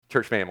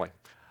Church family,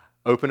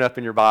 open up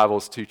in your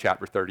Bibles to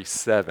chapter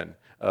 37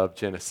 of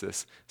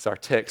Genesis. It's our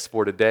text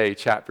for today,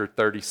 chapter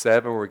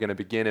 37. We're going to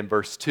begin in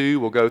verse 2.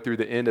 We'll go through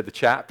the end of the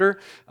chapter.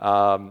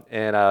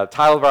 The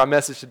title of our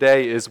message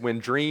today is When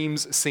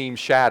Dreams Seem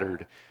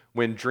Shattered.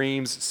 When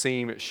Dreams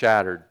Seem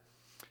Shattered.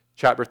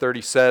 Chapter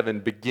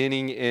 37,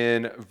 beginning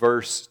in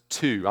verse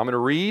 2. I'm going to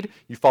read.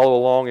 You follow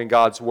along in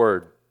God's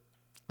Word.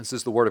 This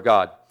is the Word of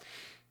God.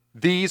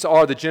 These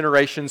are the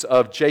generations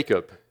of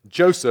Jacob.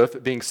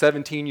 Joseph, being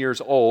 17 years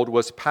old,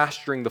 was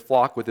pasturing the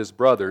flock with his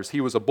brothers. He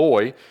was a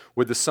boy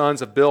with the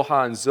sons of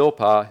Bilhah and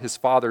Zilpah, his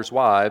father's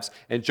wives,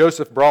 and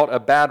Joseph brought a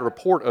bad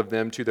report of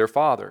them to their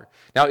father.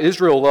 Now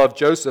Israel loved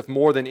Joseph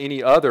more than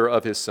any other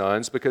of his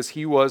sons because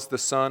he was the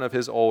son of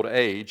his old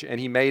age,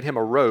 and he made him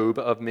a robe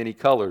of many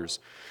colors.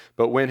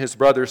 But when his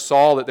brothers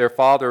saw that their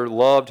father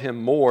loved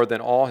him more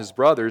than all his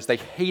brothers, they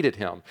hated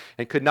him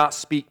and could not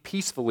speak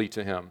peacefully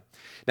to him.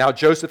 Now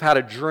Joseph had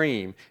a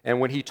dream, and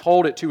when he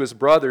told it to his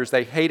brothers,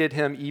 they hated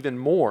him even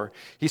more.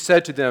 He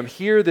said to them,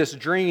 "Hear this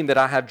dream that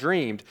I have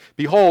dreamed.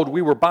 Behold,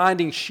 we were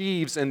binding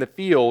sheaves in the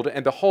field,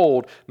 and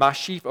behold, my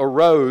sheaf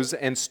arose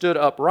and stood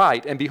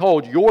upright, and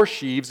behold, your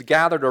sheaves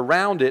gathered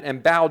around it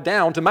and bowed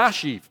down to my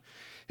sheaf."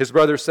 His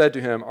brothers said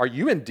to him, "Are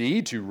you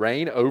indeed to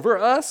reign over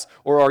us,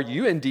 or are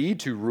you indeed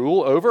to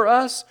rule over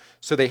us?"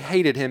 So they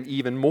hated him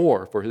even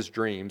more for his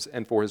dreams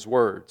and for his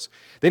words.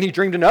 Then he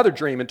dreamed another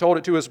dream and told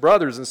it to his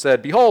brothers and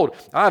said, "Behold,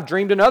 I have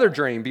dreamed another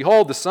dream.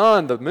 Behold, the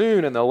sun, the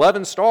moon, and the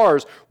 11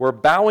 stars were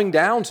bowing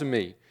down to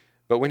me."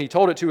 But when he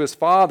told it to his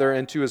father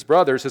and to his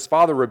brothers, his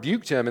father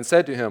rebuked him and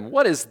said to him,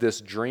 "What is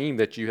this dream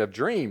that you have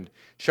dreamed?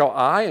 Shall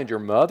I and your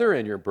mother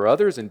and your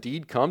brothers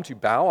indeed come to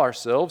bow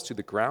ourselves to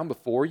the ground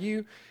before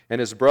you?" And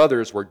his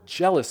brothers were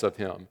jealous of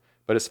him,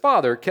 but his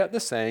father kept the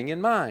saying in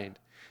mind.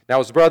 Now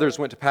his brothers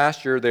went to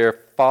pasture their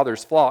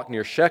father's flock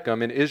near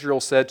Shechem, and Israel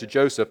said to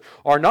Joseph,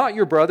 "Are not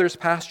your brothers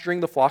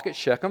pasturing the flock at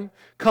Shechem?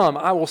 Come,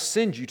 I will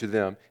send you to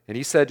them." And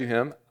he said to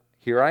him,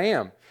 "Here I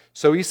am."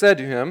 So he said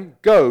to him,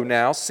 "Go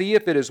now, see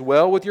if it is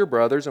well with your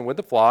brothers and with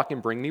the flock,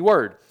 and bring me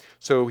word."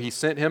 So he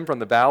sent him from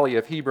the valley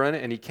of Hebron,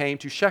 and he came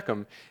to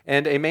Shechem.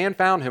 And a man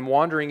found him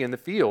wandering in the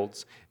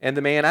fields. And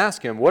the man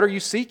asked him, "What are you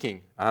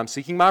seeking?" "I'm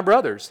seeking my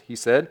brothers," he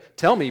said.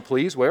 "Tell me,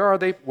 please, where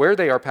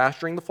they are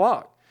pasturing the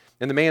flock."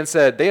 And the man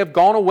said, "They have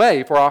gone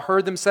away, for I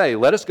heard them say,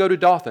 'Let us go to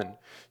Dothan.'"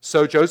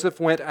 So Joseph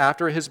went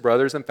after his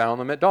brothers and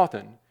found them at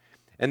Dothan.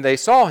 And they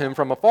saw him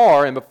from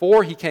afar, and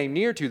before he came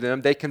near to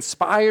them, they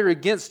conspired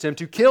against him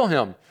to kill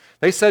him.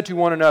 They said to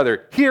one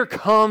another, "Here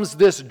comes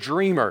this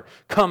dreamer.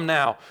 Come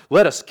now,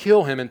 let us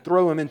kill him and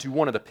throw him into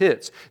one of the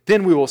pits.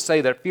 Then we will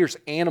say that a fierce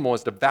animal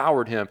has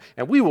devoured him,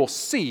 and we will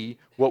see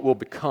what will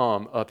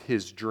become of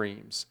his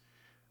dreams."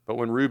 But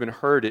when Reuben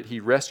heard it, he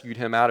rescued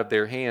him out of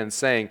their hands,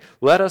 saying,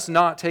 "Let us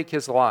not take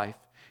his life."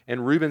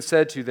 And Reuben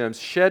said to them,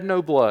 "Shed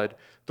no blood.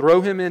 Throw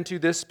him into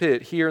this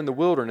pit here in the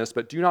wilderness,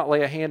 but do not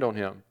lay a hand on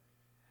him,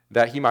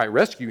 that he might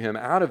rescue him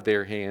out of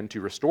their hand to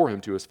restore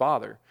him to his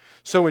father."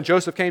 So when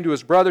Joseph came to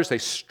his brothers, they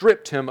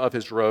stripped him of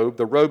his robe,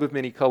 the robe of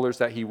many colors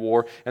that he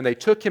wore, and they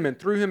took him and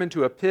threw him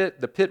into a pit.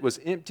 The pit was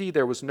empty,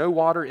 there was no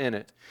water in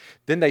it.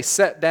 Then they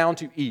sat down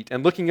to eat,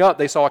 and looking up,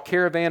 they saw a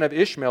caravan of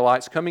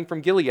Ishmaelites coming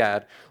from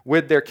Gilead,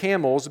 with their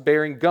camels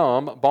bearing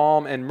gum,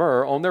 balm, and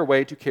myrrh on their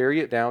way to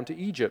carry it down to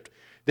Egypt.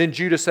 Then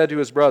Judah said to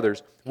his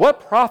brothers, "What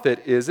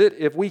profit is it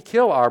if we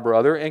kill our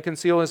brother and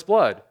conceal his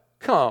blood?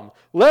 Come,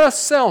 let us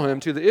sell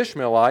him to the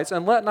Ishmaelites,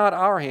 and let not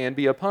our hand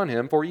be upon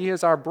him, for he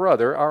is our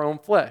brother, our own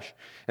flesh."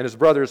 And his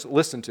brothers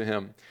listened to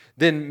him.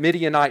 Then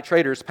Midianite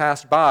traders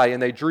passed by,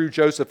 and they drew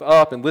Joseph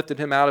up and lifted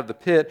him out of the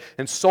pit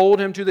and sold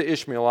him to the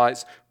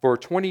Ishmaelites for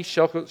 20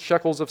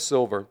 shekels of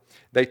silver.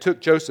 They took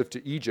Joseph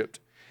to Egypt.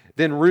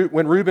 Then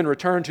when Reuben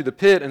returned to the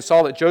pit and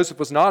saw that Joseph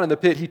was not in the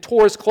pit, he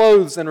tore his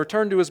clothes and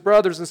returned to his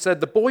brothers and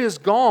said, "The boy is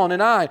gone,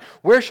 and I,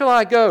 where shall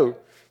I go?"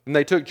 And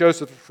they took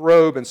Joseph's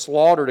robe and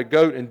slaughtered a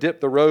goat and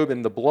dipped the robe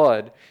in the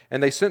blood.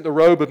 And they sent the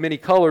robe of many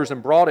colors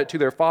and brought it to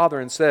their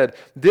father and said,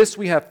 "This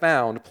we have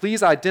found.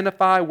 Please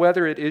identify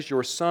whether it is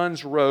your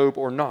son's robe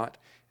or not."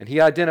 And he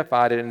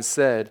identified it and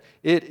said,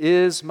 "It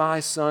is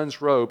my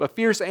son's robe. A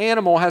fierce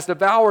animal has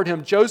devoured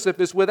him. Joseph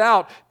is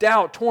without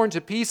doubt torn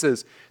to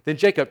pieces." Then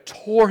Jacob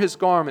tore his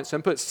garments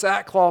and put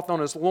sackcloth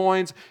on his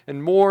loins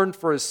and mourned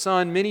for his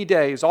son many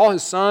days. All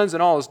his sons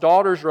and all his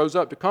daughters rose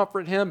up to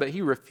comfort him, but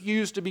he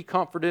refused to be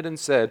comforted and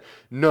said,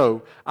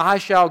 "No, I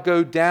shall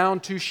go down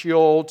to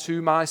Sheol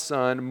to my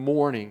son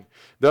mourning."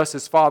 Thus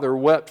his father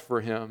wept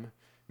for him.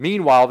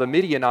 Meanwhile, the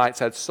Midianites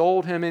had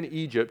sold him in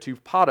Egypt to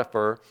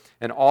Potiphar,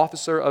 an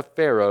officer of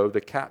Pharaoh,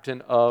 the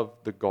captain of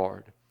the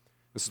guard.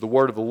 This is the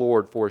word of the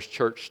Lord for his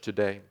church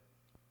today.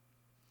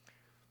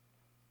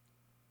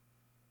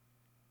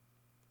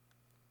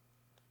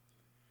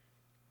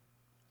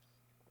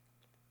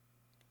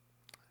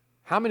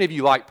 How many of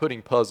you like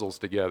putting puzzles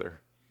together?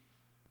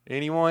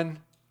 Anyone?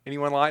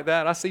 Anyone like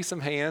that? I see some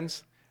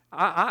hands.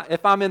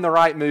 If I'm in the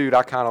right mood,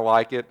 I kind of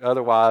like it.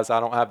 Otherwise, I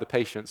don't have the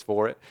patience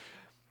for it.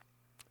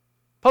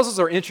 Puzzles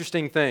are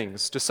interesting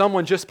things. To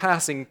someone just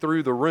passing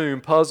through the room,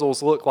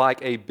 puzzles look like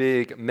a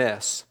big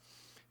mess.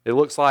 It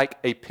looks like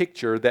a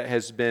picture that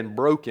has been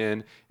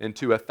broken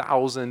into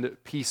 1,000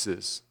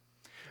 pieces.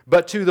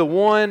 But to the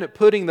one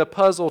putting the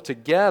puzzle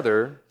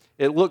together,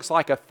 it looks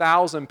like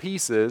 1,000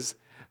 pieces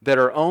that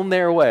are on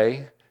their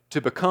way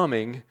to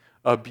becoming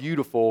a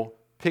beautiful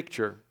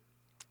picture.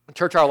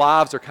 Church, our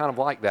lives are kind of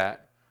like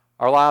that.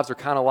 Our lives are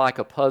kind of like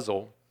a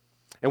puzzle.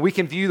 And we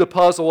can view the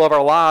puzzle of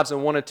our lives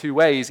in one of two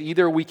ways.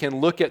 Either we can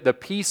look at the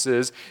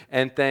pieces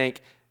and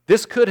think,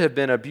 this could have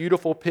been a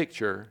beautiful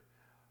picture,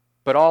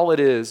 but all it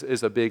is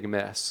a big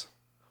mess.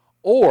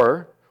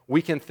 Or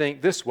we can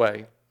think this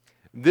way,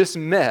 this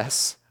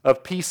mess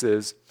of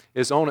pieces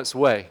is on its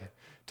way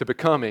to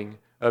becoming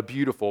a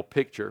beautiful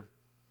picture.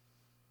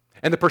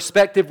 And the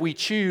perspective we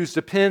choose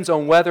depends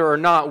on whether or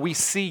not we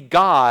see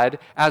God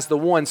as the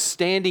one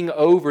standing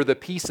over the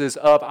pieces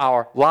of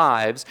our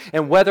lives,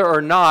 and whether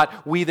or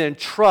not we then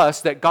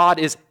trust that God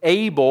is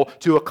able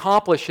to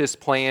accomplish His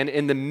plan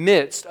in the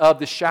midst of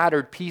the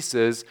shattered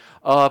pieces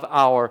of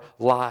our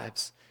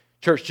lives.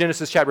 Church,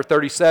 Genesis chapter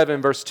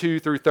 37, verse 2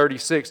 through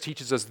 36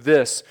 teaches us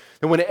this,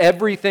 that when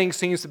everything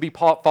seems to be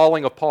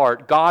falling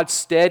apart, God's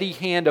steady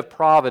hand of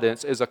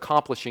providence is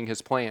accomplishing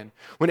His plan.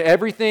 When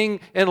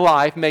everything in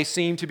life may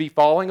seem to be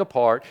falling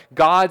apart,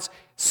 God's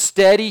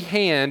steady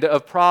hand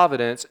of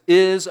providence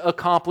is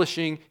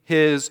accomplishing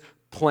His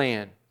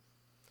plan.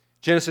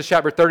 Genesis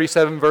chapter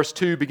 37, verse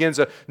 2 begins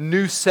a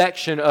new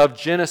section of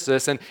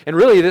Genesis, and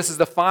really this is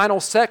the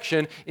final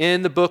section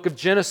in the book of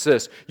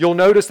Genesis. You'll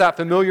notice that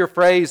familiar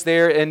phrase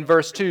there in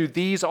verse 2,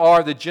 these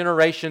are the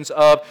generations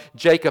of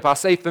Jacob. I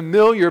say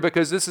familiar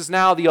because this is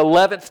now the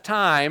 11th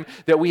time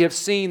that we have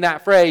seen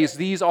that phrase,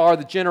 these are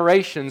the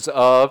generations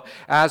of,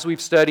 as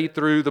we've studied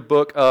through the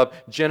book of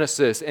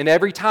Genesis. And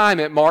every time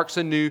it marks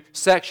a new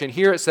section.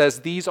 Here it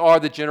says, these are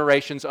the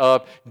generations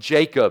of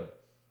Jacob.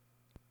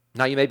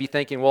 Now you may be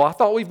thinking, well, I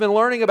thought we've been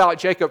learning about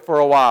Jacob for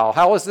a while.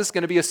 How is this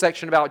going to be a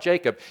section about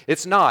Jacob?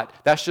 It's not.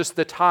 That's just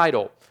the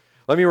title.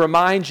 Let me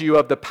remind you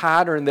of the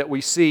pattern that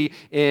we see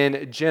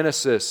in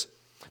Genesis.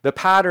 The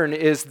pattern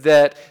is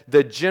that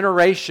the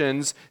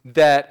generations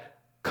that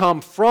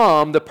come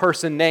from the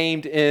person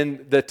named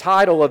in the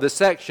title of the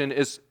section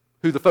is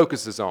who the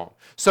focus is on.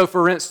 So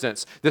for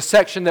instance, the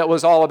section that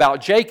was all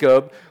about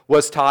Jacob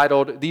was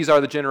titled, These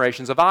Are the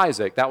Generations of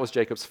Isaac. That was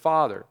Jacob's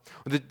father.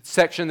 The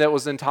section that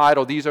was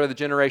entitled, These Are the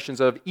Generations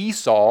of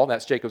Esau,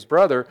 that's Jacob's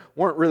brother,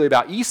 weren't really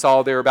about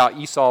Esau, they were about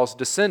Esau's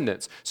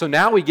descendants. So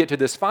now we get to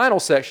this final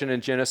section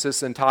in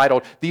Genesis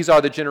entitled, These Are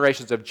the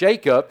Generations of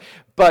Jacob,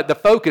 but the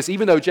focus,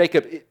 even though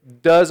Jacob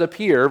does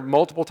appear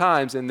multiple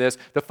times in this,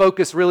 the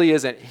focus really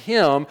isn't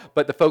him,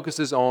 but the focus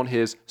is on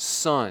his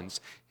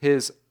sons,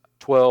 his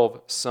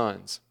 12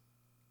 sons.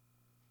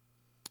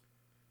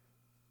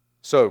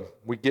 So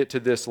we get to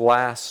this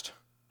last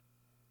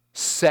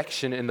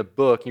section in the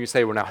book, and you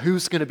say, well, now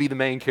who's going to be the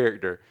main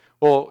character?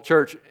 Well,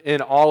 church,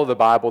 in all of the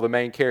Bible, the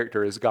main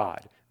character is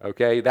God.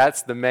 Okay,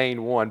 that's the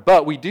main one.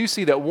 But we do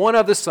see that one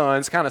of the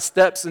sons kind of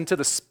steps into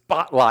the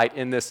spotlight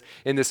in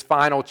these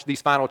final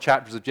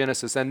chapters of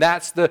Genesis, and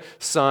that's the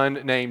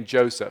son named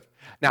Joseph.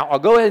 Now, I'll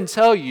go ahead and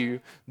tell you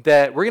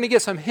that we're going to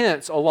get some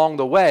hints along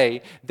the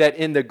way that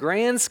in the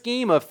grand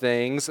scheme of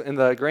things, in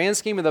the grand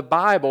scheme of the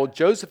Bible,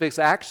 Joseph is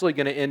actually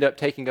going to end up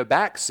taking a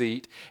back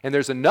seat, and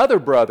there's another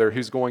brother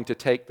who's going to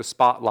take the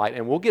spotlight,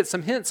 and we'll get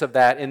some hints of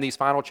that in these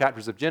final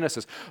chapters of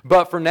Genesis.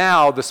 But for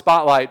now, the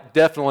spotlight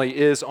definitely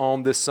is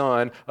on this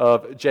son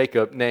of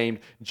Jacob named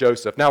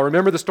Joseph. Now,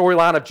 remember the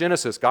storyline of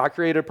Genesis. God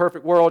created a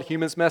perfect world,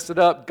 humans messed it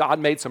up, God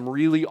made some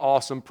really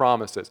awesome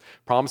promises.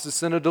 Promises to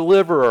send a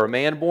deliverer, a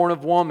man born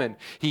of woman.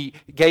 He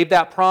gave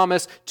that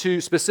promise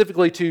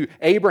specifically to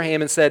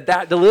Abraham and said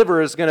that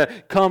deliverer is going to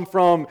come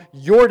from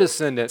your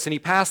descendants. And he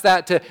passed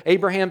that to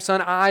Abraham's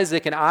son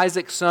Isaac and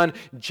Isaac's son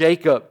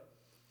Jacob.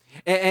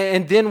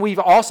 And then we've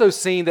also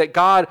seen that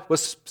God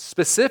was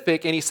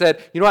specific, and He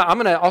said, you know what, I'm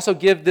going to also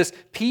give this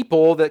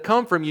people that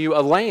come from you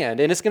a land,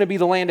 and it's going to be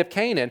the land of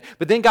Canaan.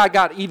 But then God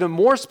got even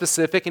more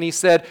specific, and He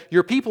said,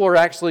 your people are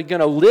actually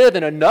going to live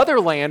in another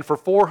land for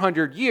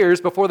 400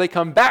 years before they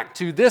come back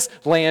to this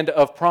land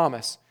of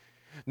promise.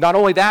 Not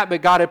only that,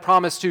 but God had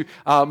promised to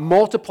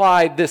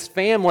multiply this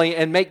family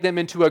and make them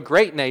into a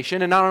great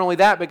nation. And not only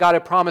that, but God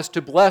had promised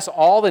to bless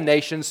all the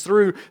nations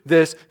through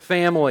this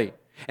family.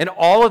 And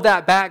all of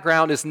that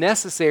background is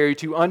necessary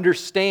to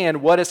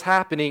understand what is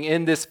happening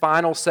in this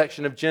final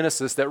section of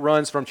Genesis that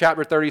runs from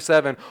chapter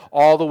 37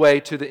 all the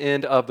way to the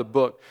end of the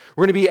book.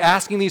 We're going to be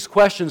asking these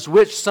questions.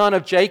 Which son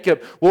of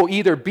Jacob will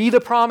either be the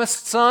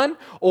promised son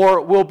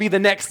or will be the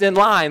next in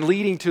line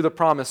leading to the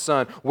promised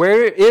son?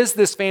 Where is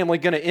this family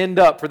going to end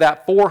up for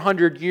that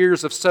 400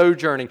 years of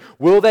sojourning?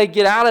 Will they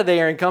get out of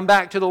there and come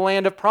back to the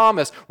land of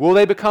promise? Will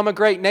they become a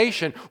great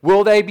nation?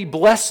 Will they be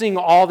blessing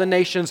all the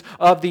nations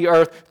of the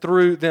earth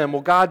through them?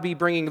 Well, God be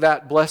bringing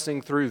that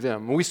blessing through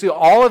them? And we see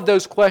all of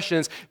those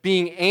questions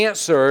being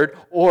answered,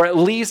 or at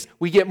least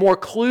we get more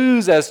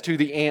clues as to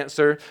the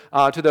answer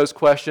to those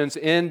questions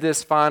in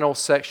this final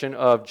section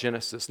of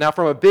Genesis. Now,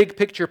 from a big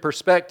picture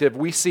perspective,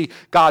 we see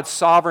God's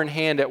sovereign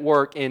hand at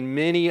work in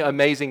many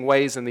amazing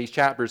ways in these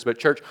chapters. But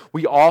church,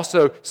 we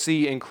also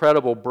see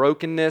incredible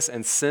brokenness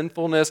and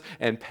sinfulness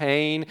and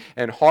pain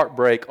and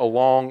heartbreak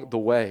along the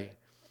way.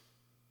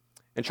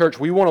 And church,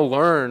 we want to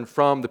learn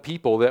from the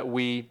people that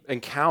we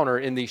encounter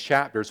in these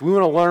chapters. We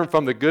want to learn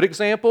from the good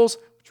examples,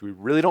 which we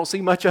really don't see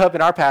much of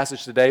in our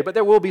passage today, but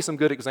there will be some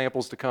good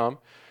examples to come.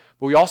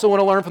 But we also want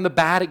to learn from the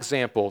bad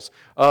examples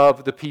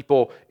of the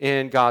people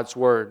in God's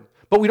Word.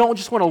 But we don't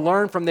just want to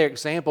learn from their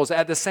examples.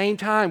 At the same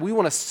time, we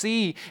want to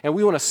see and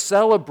we want to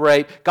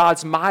celebrate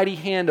God's mighty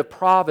hand of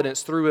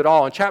providence through it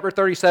all. And chapter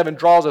 37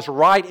 draws us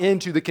right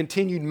into the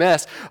continued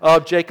mess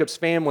of Jacob's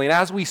family. And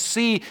as we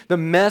see the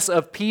mess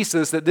of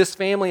pieces that this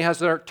family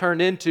has turned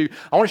into,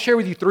 I want to share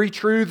with you 3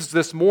 truths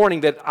this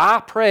morning that I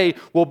pray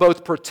will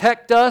both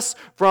protect us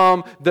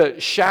from the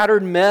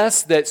shattered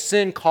mess that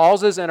sin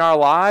causes in our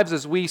lives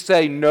as we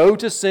say no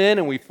to sin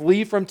and we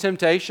flee from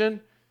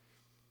temptation.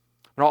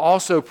 And I'll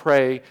also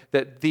pray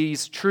that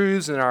these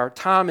truths and our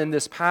time in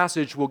this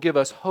passage will give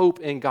us hope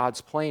in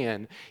God's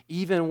plan,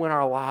 even when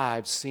our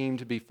lives seem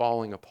to be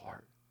falling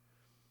apart.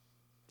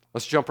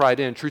 Let's jump right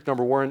in. Truth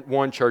number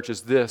one, church,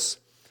 is this.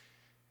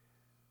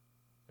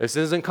 This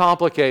isn't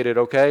complicated,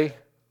 okay?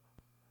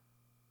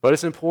 But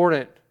it's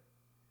important.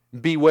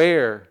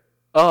 Beware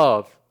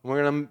of,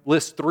 we're going to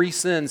list 3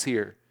 sins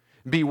here.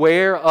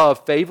 Beware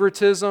of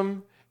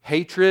favoritism,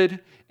 hatred,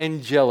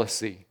 and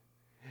jealousy.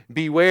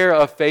 Beware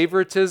of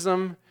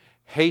favoritism,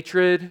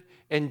 hatred,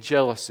 and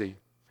jealousy.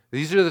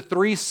 These are the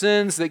 3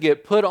 sins that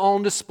get put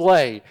on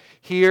display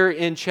here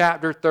in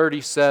chapter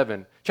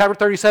 37. Chapter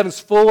 37 is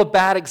full of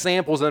bad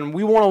examples, and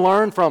we want to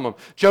learn from them.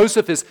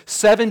 Joseph is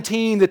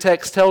 17, the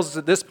text tells us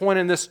at this point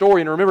in this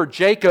story. And remember,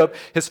 Jacob,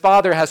 his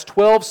father, has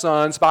 12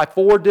 sons by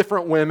 4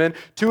 different women.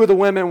 2 of the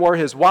women were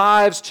his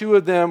wives. 2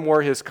 of them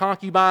were his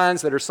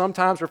concubines that are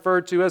sometimes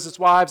referred to as his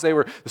wives. They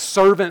were the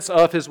servants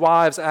of his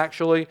wives,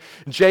 actually.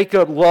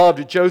 Jacob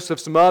loved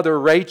Joseph's mother,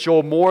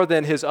 Rachel, more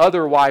than his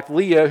other wife,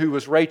 Leah, who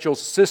was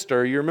Rachel's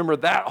sister. You remember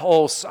that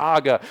whole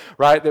saga,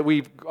 right, that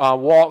we've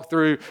walked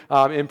through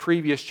in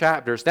previous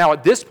chapters. Now,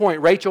 at this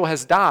point, Rachel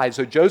has died,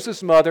 so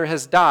Joseph's mother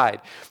has died.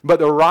 But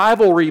the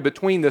rivalry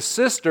between the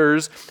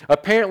sisters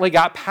apparently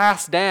got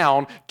passed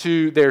down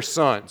to their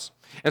sons.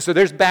 And so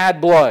there's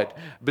bad blood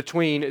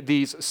between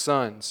these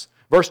sons.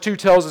 Verse 2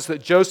 tells us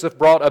that Joseph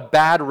brought a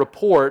bad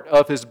report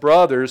of his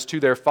brothers to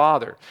their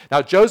father.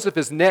 Now, Joseph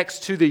is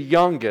next to the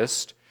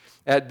youngest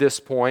at this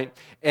point,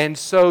 and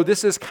so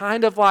this is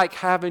kind of like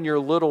having your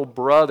little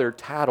brother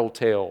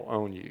tattletale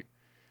on you.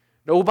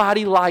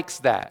 Nobody likes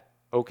that.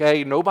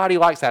 Okay, nobody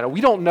likes that. And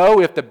we don't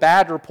know if the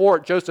bad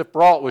report Joseph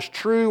brought was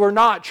true or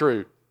not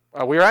true.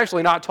 We are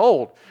actually not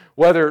told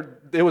whether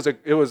it was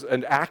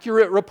an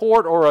accurate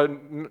report or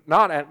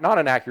not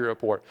an accurate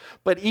report.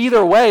 But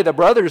either way, the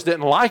brothers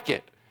didn't like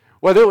it.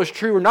 Whether it was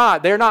true or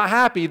not, they're not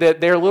happy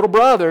that their little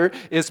brother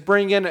is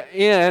bringing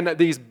in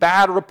these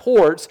bad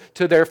reports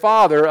to their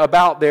father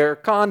about their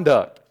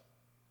conduct.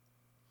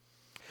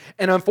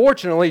 And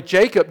unfortunately,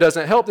 Jacob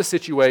doesn't help the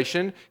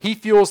situation. He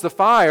fuels the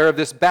fire of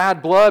this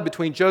bad blood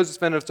between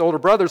Joseph and his older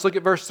brothers. Look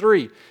at verse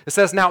 3. It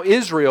says, now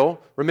Israel,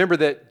 remember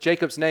that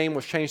Jacob's name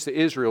was changed to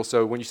Israel.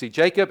 So when you see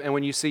Jacob and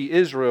when you see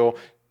Israel,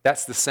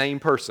 that's the same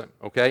person,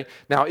 okay?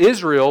 Now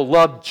Israel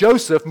loved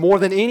Joseph more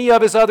than any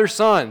of his other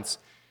sons.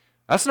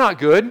 That's not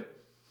good.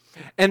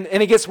 And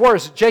it gets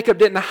worse. Jacob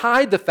didn't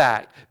hide the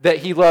fact that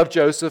he loved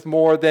Joseph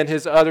more than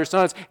his other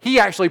sons. He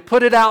actually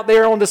put it out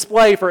there on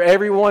display for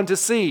everyone to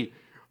see.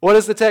 What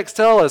does the text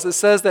tell us? It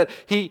says that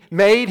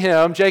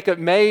Jacob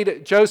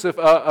made Joseph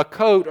a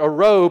coat, a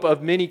robe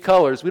of many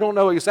colors. We don't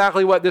know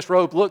exactly what this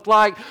robe looked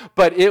like,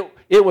 but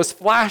it was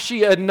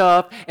flashy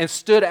enough and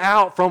stood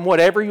out from what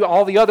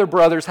all the other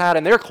brothers had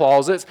in their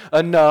closets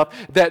enough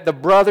that the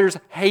brothers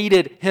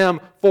hated him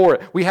for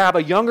it. We have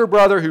a younger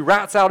brother who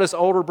rats out his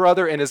older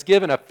brother and is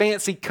given a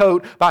fancy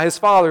coat by his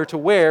father to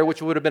wear,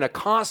 which would have been a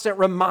constant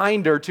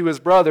reminder to his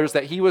brothers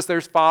that he was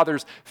their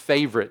father's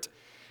favorite.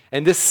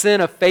 And this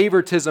sin of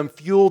favoritism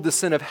fueled the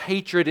sin of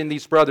hatred in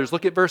these brothers.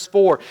 Look at verse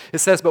 4. It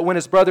says, but when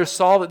his brothers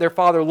saw that their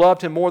father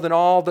loved him more than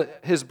all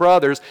his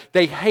brothers,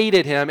 they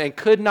hated him and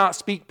could not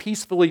speak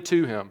peacefully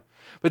to him.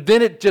 But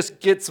then it just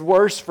gets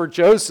worse for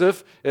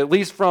Joseph, at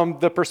least from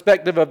the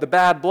perspective of the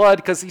bad blood,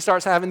 because he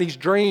starts having these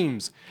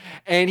dreams.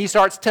 And he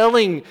starts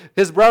telling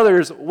his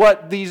brothers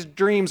what these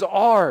dreams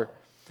are.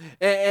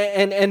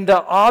 And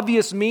the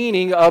obvious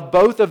meaning of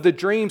both of the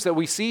dreams that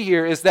we see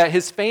here is that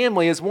his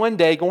family is one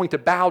day going to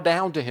bow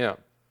down to him.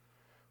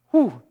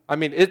 Whew. I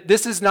mean,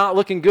 this is not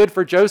looking good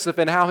for Joseph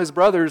and how his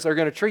brothers are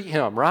going to treat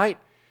him, right?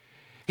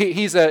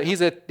 He's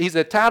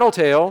a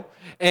tattletale,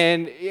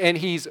 and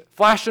he's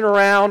flashing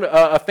around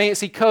a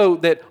fancy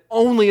coat that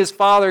only his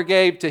father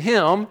gave to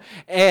him.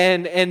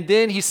 And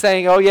then he's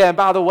saying, oh yeah, and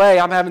by the way,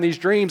 I'm having these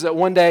dreams that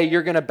one day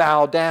you're going to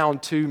bow down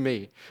to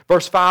me.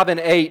 Verse 5 and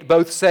 8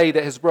 both say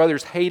that his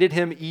brothers hated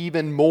him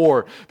even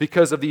more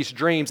because of these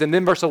dreams. And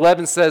then verse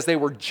 11 says they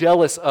were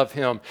jealous of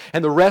him.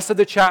 And the rest of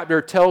the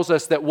chapter tells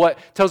us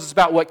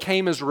about what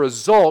came as a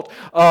result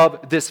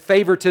of this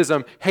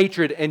favoritism,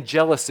 hatred, and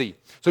jealousy.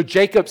 So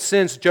Jacob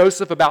sends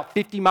Joseph about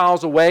 50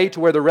 miles away to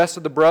where the rest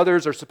of the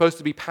brothers are supposed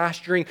to be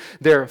pasturing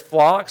their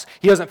flocks.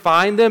 He doesn't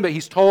find them, but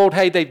he's told,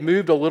 hey, they've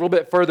moved a little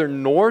bit further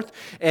north.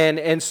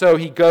 And so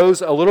he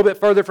goes a little bit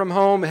further from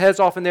home, heads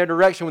off in their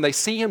direction. When they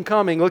see him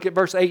coming, look at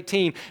verse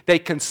 18, they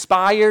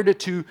conspired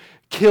to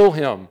kill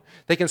him.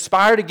 They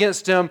conspired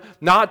against him,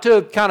 not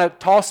to kind of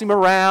toss him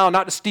around,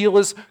 not to steal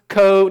his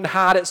coat and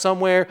hide it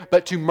somewhere,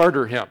 but to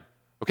murder him.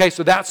 Okay,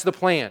 so that's the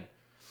plan.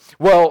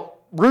 Well,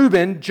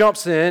 Reuben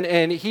jumps in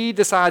and he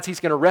decides he's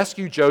going to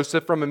rescue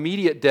Joseph from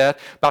immediate death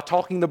by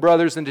talking the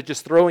brothers into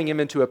just throwing him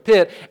into a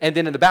pit. And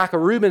then in the back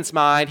of Reuben's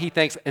mind, he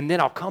thinks, and then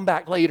I'll come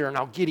back later and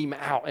I'll get him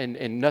out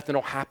and nothing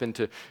will happen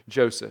to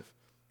Joseph.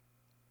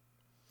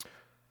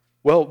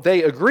 Well,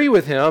 they agree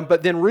with him,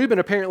 but then Reuben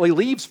apparently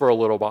leaves for a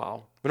little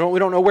while. We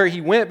don't know where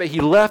he went, but he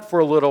left for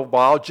a little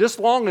while, just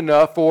long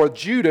enough for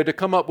Judah to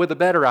come up with a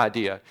better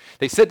idea.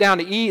 They sit down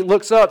to eat,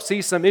 looks up,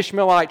 sees some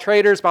Ishmaelite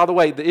traders. By the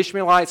way, the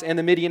Ishmaelites and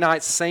the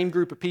Midianites, same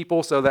group of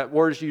people, so that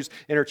word is used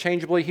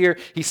interchangeably here.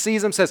 He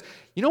sees them, says,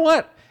 you know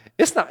what?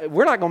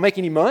 We're not going to make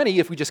any money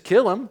if we just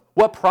kill him.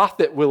 What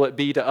profit will it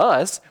be to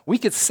us? We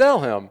could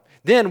sell him.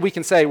 Then we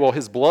can say, well,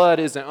 his blood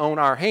isn't on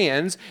our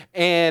hands,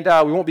 and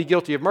we won't be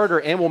guilty of murder,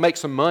 and we'll make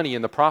some money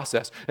in the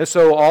process. And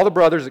so all the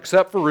brothers,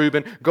 except for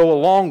Reuben, go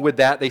along with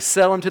that. They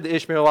sell him to the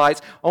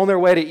Ishmaelites on their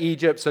way to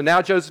Egypt. So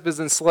now Joseph is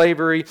in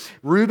slavery.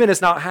 Reuben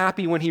is not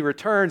happy when he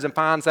returns and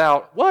finds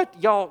out,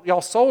 what?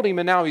 Y'all sold him,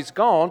 and now he's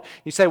gone.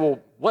 You say,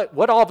 well,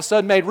 what all of a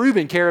sudden made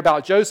Reuben care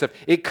about Joseph?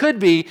 It could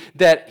be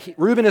that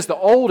Reuben is the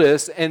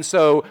oldest, and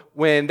so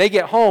when they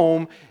get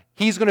home,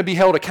 he's going to be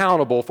held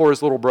accountable for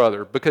his little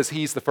brother because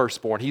he's the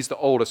firstborn. He's the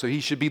oldest, so he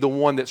should be the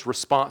one that's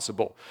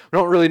responsible. We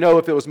don't really know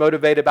if it was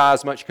motivated by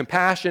as much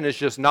compassion as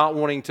just not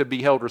wanting to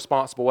be held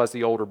responsible as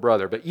the older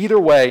brother. But either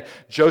way,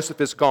 Joseph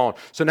is gone.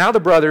 So now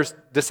the brothers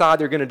decide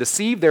they're going to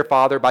deceive their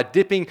father by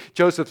dipping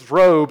Joseph's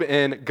robe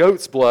in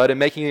goat's blood and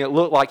making it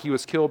look like he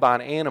was killed by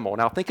an animal.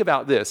 Now think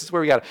about this. This is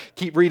where we got to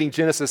keep reading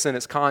Genesis in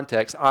its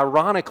context.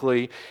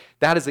 Ironically,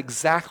 that is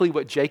exactly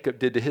what Jacob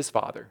did to his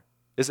father,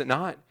 is it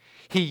not?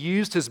 He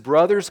used his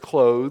brother's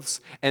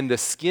clothes and the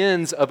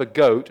skins of a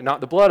goat,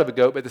 not the blood of a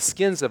goat, but the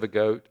skins of a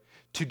goat,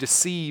 to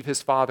deceive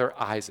his father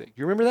Isaac.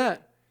 You remember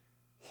that?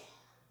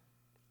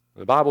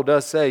 The Bible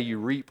does say you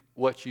reap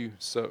what you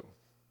sow.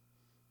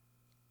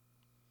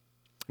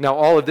 Now,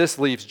 all of this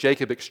leaves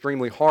Jacob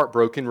extremely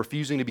heartbroken,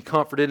 refusing to be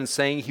comforted and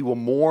saying he will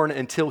mourn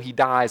until he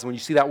dies. When you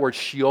see that word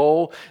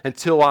Sheol,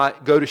 until I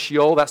go to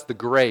Sheol, that's the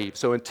grave.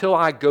 So until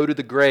I go to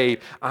the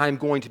grave, I'm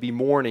going to be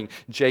mourning,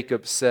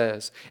 Jacob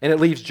says. And it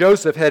leaves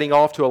Joseph heading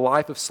off to a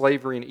life of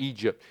slavery in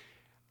Egypt.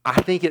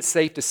 I think it's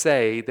safe to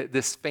say that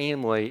this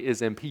family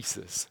is in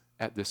pieces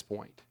at this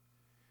point.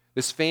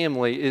 This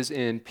family is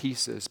in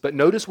pieces. But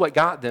notice what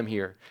got them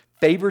here.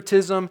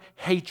 Favoritism,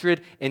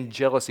 hatred, and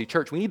jealousy.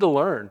 Church, we need to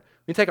learn.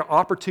 We take an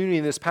opportunity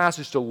in this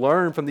passage to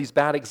learn from these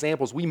bad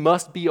examples. We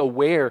must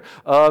beware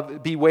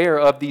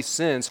of these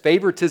sins.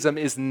 Favoritism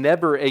is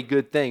never a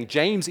good thing.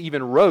 James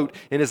even wrote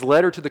in his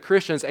letter to the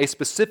Christians a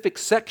specific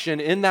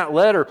section in that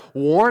letter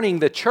warning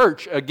the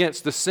church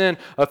against the sin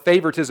of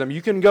favoritism.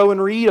 You can go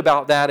and read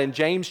about that in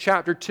James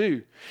chapter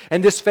 2.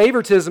 And this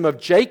favoritism of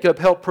Jacob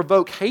helped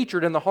provoke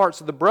hatred in the hearts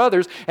of the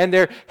brothers, and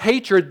their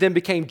hatred then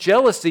became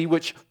jealousy,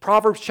 which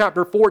Proverbs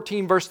chapter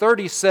 14 verse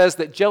 30 says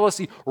that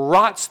jealousy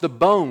rots the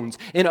bones.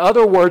 In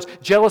other words,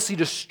 jealousy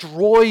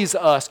destroys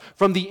us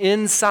from the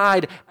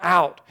inside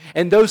out.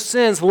 And those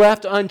sins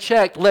left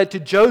unchecked led to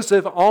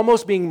Joseph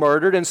almost being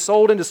murdered and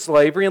sold into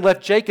slavery, and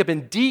left Jacob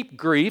in deep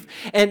grief,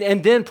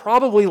 and then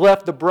probably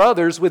left the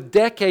brothers with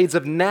decades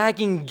of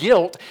nagging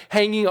guilt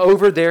hanging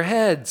over their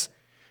heads.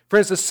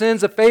 Friends, the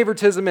sins of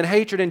favoritism and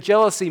hatred and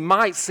jealousy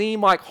might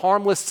seem like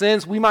harmless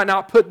sins. We might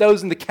not put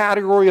those in the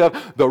category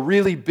of the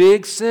really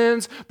big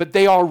sins, but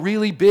they are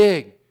really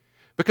big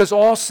because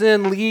all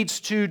sin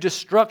leads to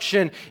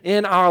destruction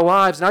in our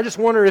lives. And I just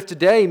wonder if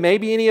today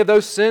maybe any of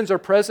those sins are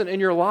present in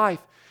your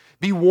life.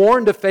 Be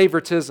warned of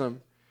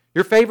favoritism.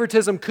 Your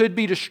favoritism could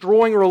be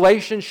destroying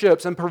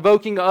relationships and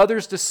provoking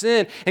others to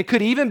sin, and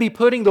could even be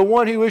putting the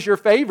one who is your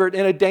favorite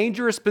in a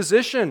dangerous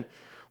position.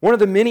 One of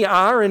the many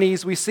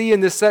ironies we see in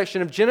this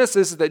section of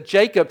Genesis is that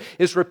Jacob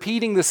is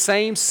repeating the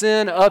same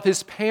sin of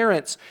his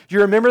parents. Do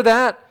you remember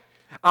that?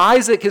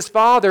 Isaac, his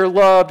father,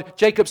 loved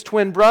Jacob's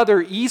twin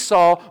brother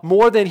Esau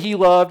more than he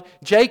loved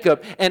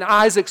Jacob. And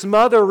Isaac's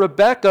mother,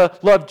 Rebekah,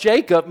 loved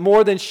Jacob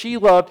more than she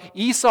loved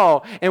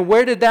Esau. And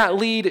where did that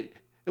lead?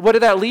 What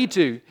did that lead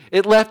to?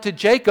 It led to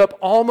Jacob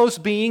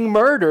almost being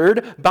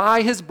murdered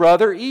by his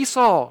brother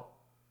Esau.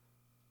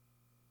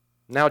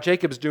 Now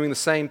Jacob's doing the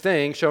same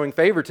thing, showing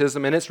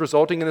favoritism, and it's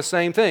resulting in the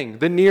same thing,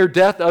 the near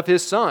death of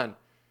his son.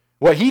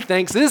 What he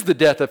thinks is the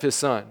death of his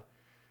son.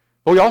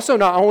 But we also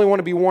not only want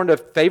to be warned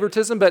of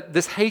favoritism, but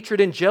this hatred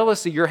and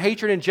jealousy. Your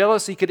hatred and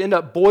jealousy could end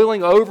up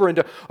boiling over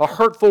into a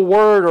hurtful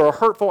word or a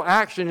hurtful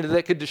action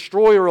that could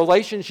destroy a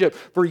relationship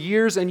for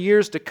years and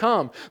years to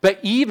come. But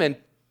even,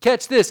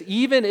 catch this,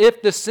 even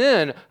if the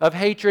sin of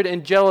hatred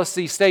and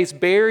jealousy stays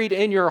buried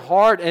in your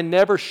heart and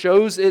never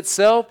shows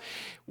itself,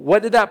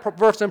 what did that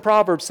verse in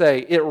Proverbs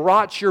say? It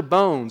rots your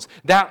bones.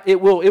 That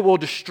it will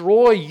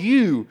destroy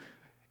you.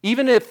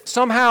 Even if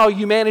somehow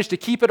you manage to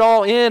keep it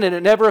all in and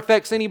it never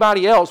affects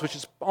anybody else, which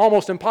is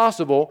almost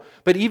impossible,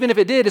 but even if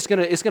it did, it's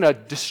going to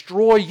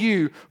destroy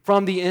you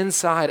from the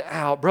inside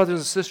out. Brothers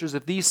and sisters,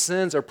 if these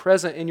sins are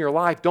present in your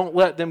life, don't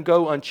let them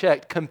go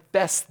unchecked.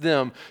 Confess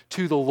them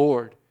to the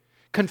Lord.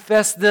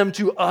 Confess them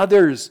to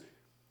others.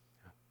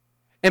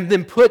 And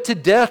then put to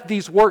death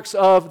these works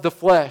of the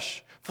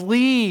flesh.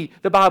 Flee,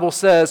 the Bible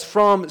says,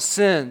 from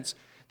sins.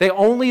 They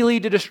only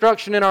lead to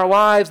destruction in our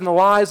lives and the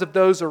lives of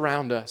those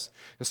around us.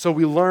 And so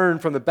we learn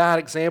from the bad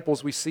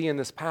examples we see in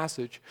this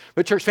passage.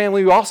 But church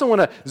family, we also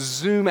want to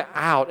zoom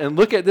out and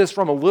look at this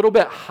from a little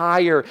bit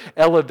higher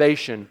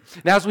elevation.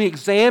 Now, as we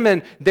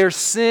examine their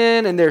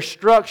sin and their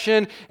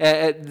destruction,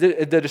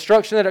 the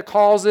destruction that it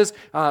causes,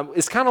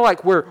 it's kind of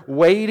like we're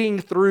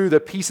wading through the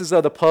pieces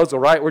of the puzzle,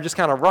 right? We're just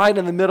kind of right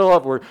in the middle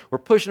of it. We're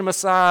pushing them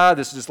aside.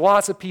 There's just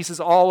lots of pieces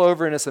all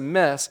over, and it's a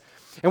mess.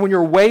 And when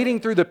you're wading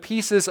through the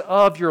pieces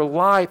of your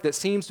life that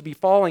seems to be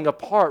falling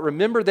apart,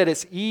 remember that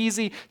it's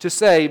easy to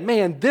say,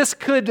 man, this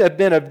could have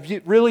been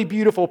a really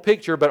beautiful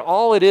picture, but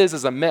all it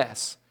is a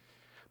mess.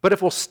 But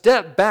if we'll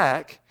step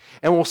back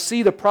and we'll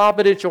see the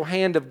providential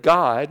hand of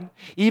God,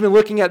 even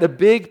looking at the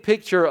big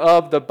picture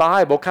of the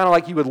Bible, kind of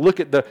like you would look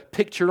at the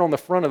picture on the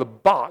front of the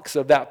box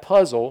of that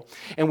puzzle,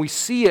 and we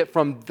see it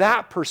from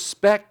that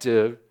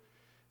perspective,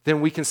 then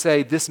we can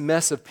say this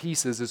mess of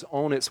pieces is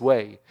on its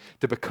way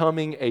to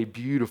becoming a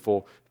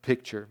beautiful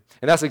picture.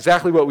 And that's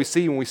exactly what we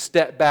see when we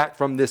step back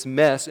from this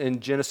mess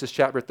in Genesis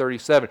chapter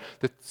 37.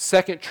 The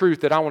second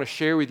truth that I want to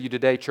share with you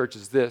today, church,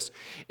 is this.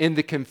 In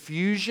the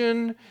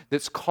confusion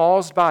that's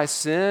caused by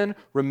sin,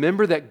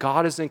 remember that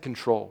God is in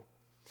control.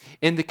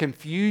 In the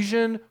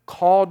confusion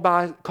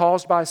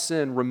caused by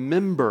sin,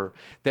 remember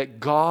that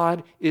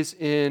God is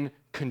in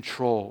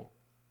control.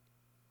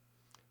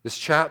 This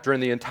chapter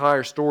and the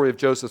entire story of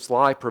Joseph's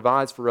life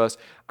provides for us,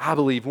 I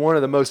believe, one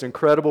of the most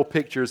incredible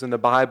pictures in the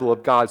Bible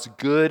of God's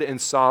good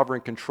and sovereign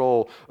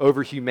control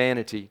over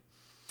humanity.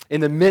 In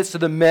the midst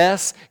of the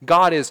mess,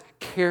 God is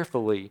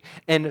carefully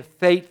and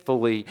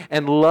faithfully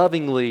and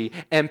lovingly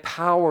and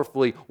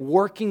powerfully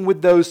working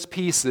with those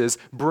pieces,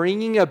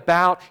 bringing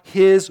about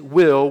His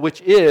will,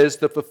 which is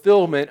the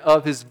fulfillment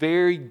of His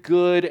very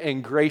good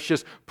and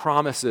gracious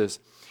promises.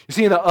 You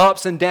see, in the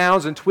ups and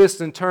downs and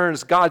twists and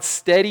turns, God's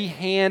steady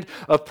hand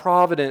of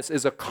providence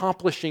is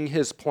accomplishing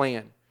His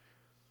plan.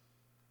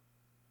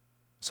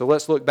 So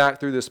let's look back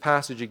through this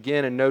passage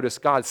again and notice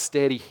God's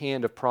steady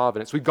hand of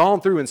providence. We've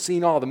gone through and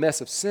seen all the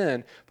mess of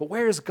sin, but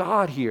where is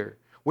God here?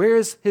 Where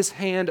is His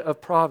hand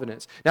of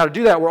providence? Now, to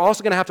do that, we're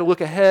also going to have to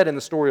look ahead in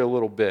the story a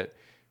little bit.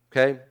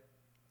 Okay?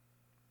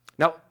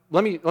 Now,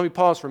 let me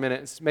pause for a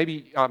minute.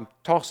 Maybe I'm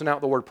tossing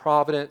out the word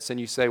providence, and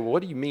you say, well,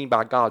 what do you mean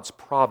by God's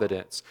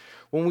providence?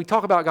 When we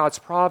talk about God's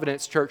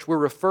providence, church, we're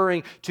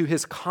referring to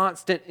His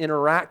constant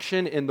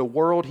interaction in the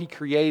world He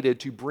created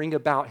to bring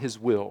about His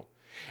will.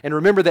 And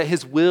remember that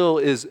His will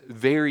is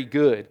very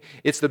good.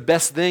 It's the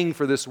best thing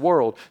for this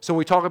world. So when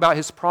we talk about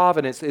His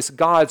providence, it's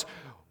God's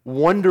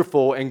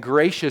wonderful and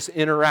gracious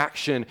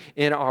interaction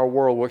in our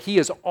world where He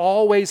is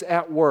always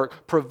at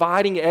work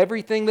providing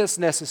everything that's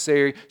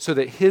necessary so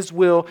that His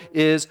will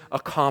is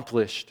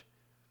accomplished.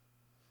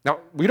 Now,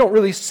 we don't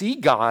really see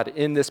God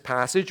in this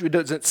passage. It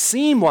doesn't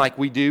seem like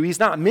we do. He's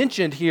not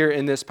mentioned here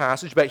in this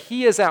passage, but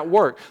He is at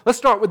work. Let's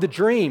start with the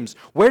dreams.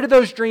 Where did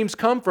those dreams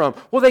come from?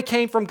 Well, they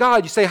came from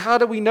God. You say, how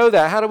do we know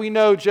that? How do we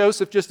know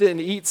Joseph just didn't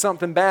eat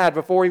something bad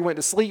before he went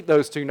to sleep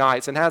those 2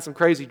 nights and had some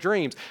crazy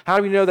dreams? How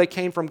do we know they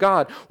came from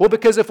God? Well,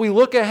 because if we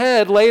look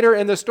ahead later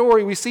in the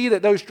story, we see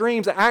that those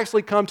dreams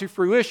actually come to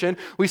fruition.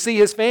 We see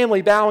his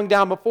family bowing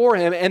down before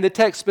him, and the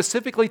text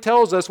specifically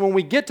tells us when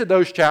we get to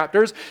those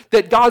chapters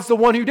that God's the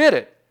one who did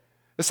it.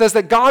 It says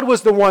that God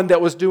was the one that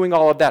was doing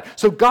all of that.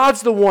 So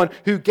God's the one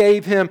who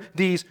gave him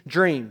these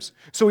dreams.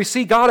 So we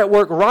see God at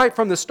work right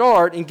from the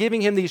start in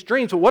giving him these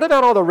dreams. But what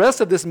about all the rest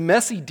of this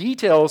messy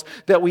details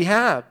that we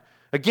have?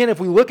 Again,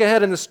 if we look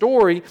ahead in the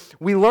story,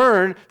 we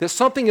learn that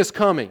something is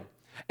coming.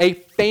 A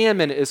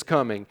famine is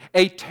coming,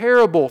 a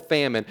terrible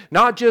famine,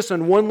 not just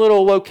in one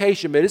little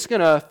location, but it's going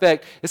to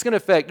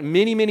affect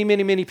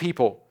many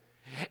people.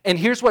 And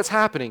here's what's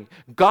happening.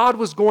 God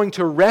was going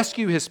to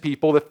rescue His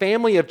people, the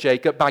family of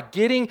Jacob, by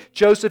getting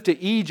Joseph to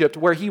Egypt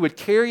where he would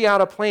carry out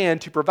a plan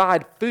to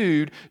provide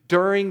food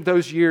during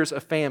those years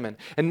of famine.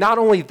 And not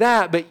only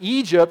that, but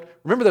Egypt,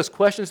 remember those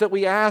questions that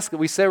we asked that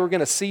we said we're going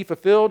to see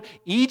fulfilled?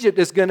 Egypt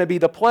is going to be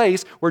the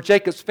place where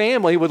Jacob's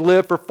family would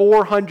live for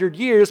 400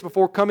 years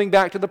before coming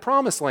back to the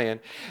Promised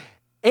Land.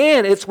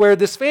 And it's where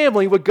this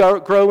family would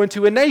grow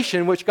into a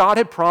nation, which God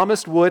had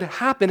promised would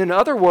happen. In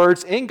other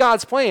words, in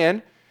God's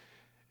plan,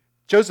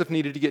 Joseph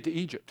needed to get to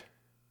Egypt.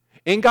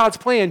 In God's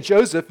plan,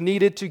 Joseph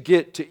needed to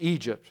get to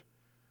Egypt.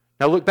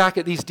 Now look back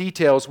at these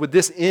details with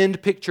this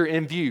end picture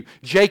in view.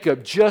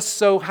 Jacob just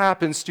so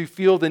happens to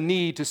feel the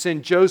need to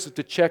send Joseph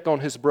to check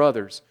on his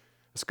brothers.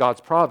 It's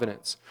God's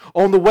providence.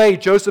 On the way,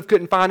 Joseph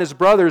couldn't find his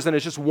brothers and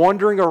is just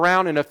wandering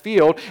around in a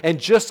field, and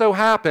just so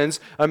happens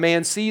a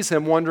man sees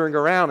him wandering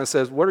around and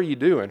says, "What are you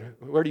doing?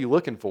 What are you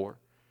looking for?"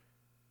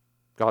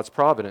 God's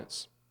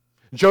providence.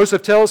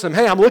 Joseph tells him,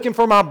 "Hey, I'm looking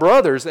for my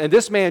brothers," and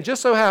this man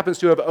just so happens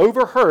to have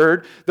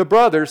overheard the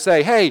brothers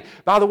say, "Hey,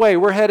 by the way,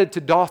 we're headed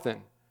to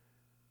Dothan."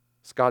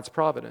 It's God's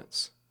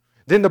providence.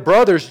 Then the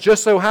brothers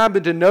just so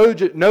happen to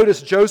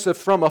notice Joseph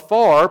from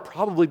afar,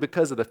 probably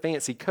because of the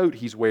fancy coat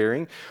he's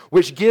wearing,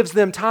 which gives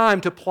them time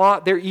to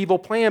plot their evil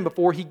plan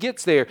before he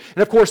gets there.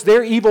 And of course,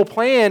 their evil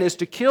plan is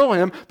to kill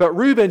him, but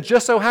Reuben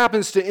just so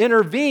happens to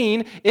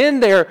intervene in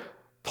their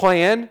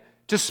plan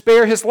to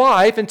spare his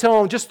life and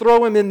tell him, just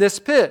throw him in this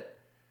pit.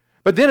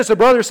 But then as the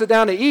brothers sit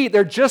down to eat,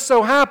 there just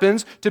so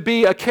happens to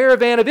be a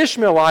caravan of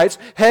Ishmaelites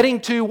heading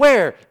to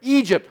where?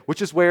 Egypt,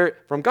 which is where,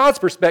 from God's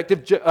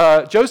perspective,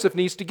 Joseph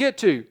needs to get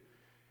to.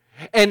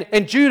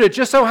 And Judah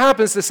just so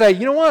happens to say,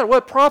 you know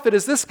what profit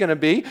is this going to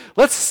be?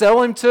 Let's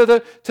sell him to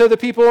the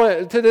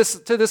people, to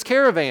this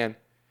caravan.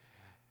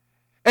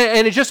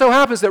 And it just so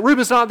happens that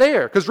Reuben's not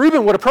there, because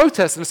Reuben would have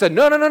protested and said,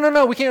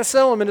 no, we can't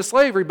sell him into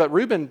slavery. But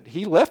Reuben,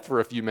 he left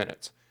for a few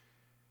minutes.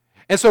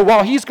 And so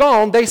while he's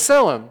gone, they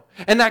sell him.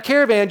 And that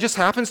caravan just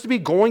happens to be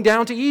going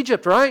down to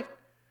Egypt, right?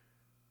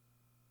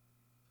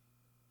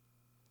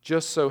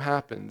 Just so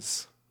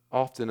happens,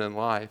 often in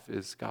life,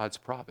 is God's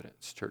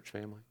providence, church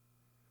family.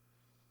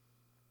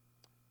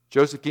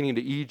 Joseph getting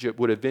to Egypt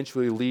would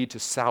eventually lead to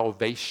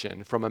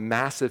salvation from a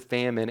massive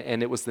famine,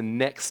 and it was the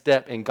next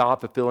step in God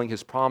fulfilling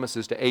his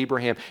promises to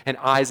Abraham and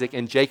Isaac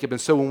and Jacob.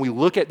 And so when we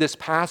look at this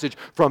passage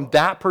from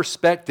that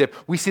perspective,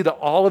 we see that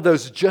all of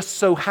those just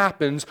so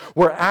happens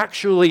were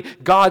actually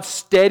God's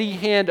steady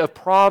hand of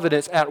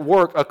providence at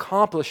work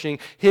accomplishing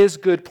his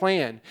good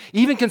plan.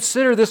 Even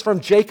consider this from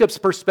Jacob's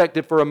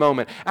perspective for a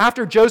moment.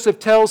 After Joseph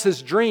tells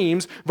his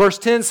dreams, verse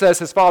 10 says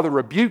his father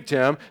rebuked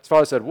him. His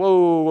father said,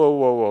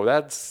 whoa,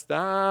 that's...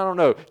 I don't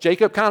know.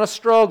 Jacob kind of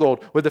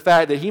struggled with the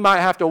fact that he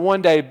might have to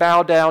one day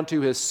bow down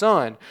to his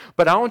son.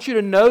 But I want you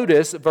to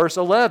notice verse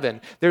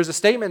 11. There's a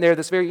statement there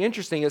that's very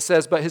interesting. It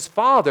says, but his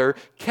father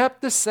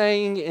kept the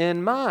saying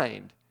in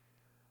mind.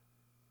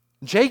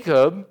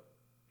 Joseph's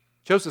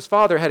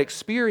father, had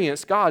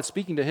experienced God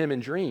speaking to him in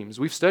dreams.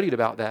 We've studied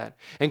about that.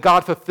 And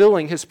God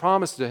fulfilling his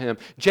promise to him.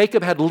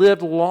 Jacob had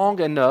lived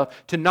long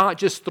enough to not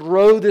just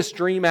throw this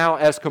dream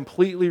out as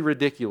completely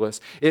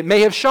ridiculous. It may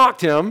have shocked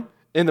him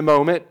in the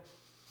moment.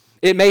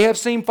 It may have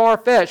seemed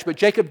far-fetched, but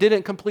Jacob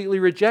didn't completely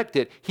reject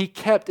it. He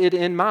kept it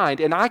in mind.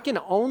 And I can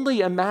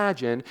only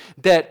imagine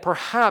that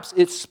perhaps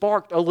it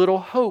sparked a little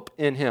hope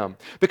in him.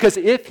 Because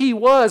if he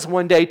was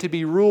one day to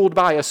be ruled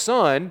by a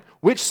son,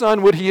 which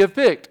son would he have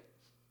picked?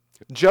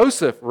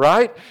 Joseph,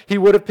 right? He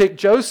would have picked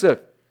Joseph.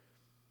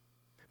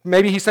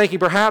 Maybe he's thinking,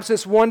 perhaps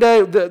it's one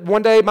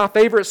day my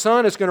favorite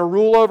son is going to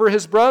rule over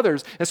his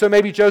brothers. And so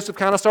maybe Joseph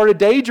kind of started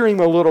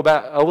daydreaming a little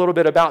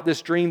bit about this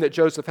dream that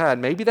Joseph had.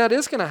 Maybe that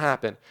is going to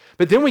happen.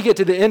 But then we get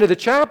to the end of the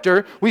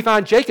chapter, we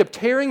find Jacob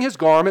tearing his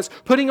garments,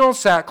 putting on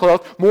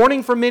sackcloth,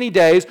 mourning for many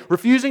days,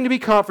 refusing to be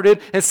comforted,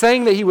 and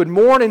saying that he would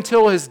mourn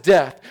until his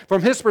death.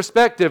 From his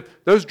perspective,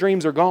 those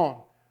dreams are gone.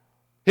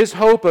 His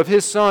hope of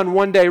his son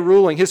one day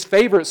ruling, his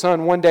favorite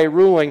son one day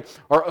ruling,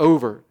 are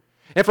over.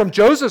 And from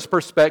Joseph's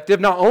perspective,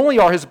 not only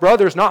are his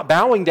brothers not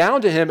bowing down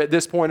to him at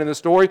this point in the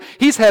story,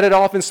 he's headed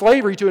off in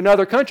slavery to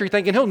another country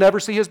thinking he'll never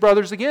see his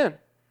brothers again.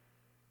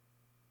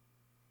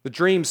 The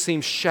dream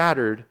seems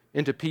shattered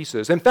into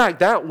pieces. In fact,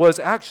 that was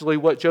actually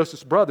what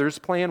Joseph's brothers'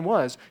 plan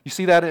was. You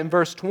see that in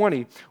verse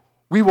 20.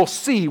 We will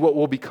see what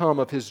will become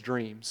of his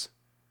dreams.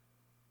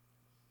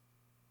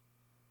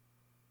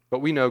 But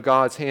we know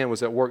God's hand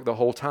was at work the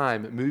whole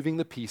time, moving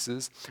the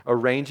pieces,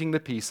 arranging the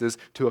pieces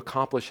to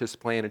accomplish his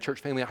plan. And church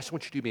family, I just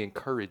want you to be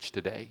encouraged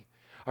today.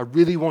 I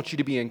really want you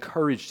to be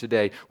encouraged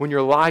today. When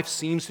your life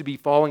seems to be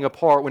falling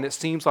apart, when it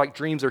seems like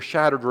dreams are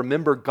shattered,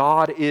 remember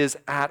God is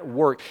at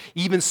work.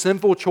 Even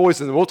sinful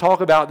choices, and we'll talk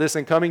about this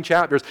in coming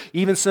chapters,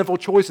 even sinful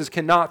choices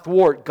cannot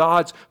thwart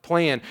God's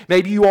plan.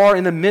 Maybe you are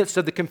in the midst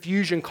of the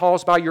confusion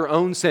caused by your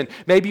own sin.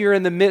 Maybe you're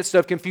in the midst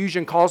of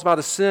confusion caused by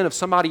the sin of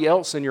somebody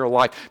else in your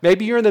life.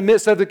 Maybe you're in the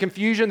midst of the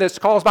confusion that's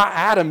caused by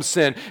Adam's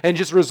sin and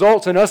just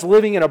results in us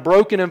living in a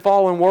broken and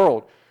fallen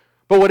world.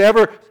 But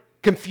whatever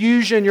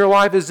confusion your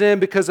life is in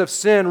because of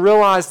sin,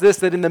 realize this,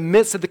 that in the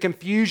midst of the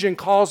confusion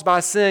caused by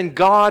sin,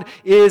 God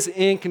is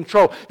in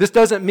control. This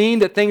doesn't mean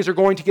that things are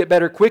going to get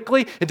better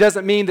quickly. It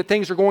doesn't mean that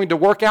things are going to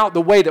work out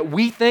the way that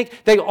we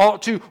think they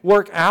ought to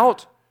work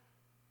out.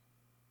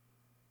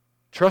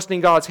 Trusting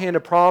God's hand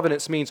of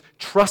providence means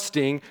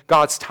trusting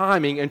God's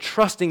timing and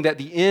trusting that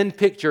the end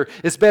picture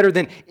is better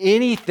than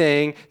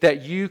anything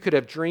that you could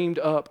have dreamed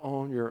up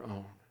on your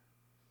own.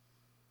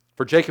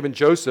 For Jacob and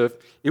Joseph,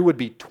 it would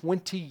be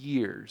 20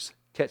 years,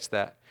 catch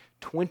that,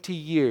 20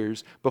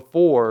 years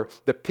before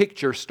the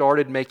picture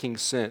started making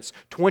sense.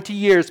 20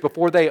 years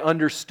before they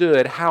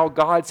understood how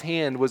God's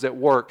hand was at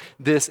work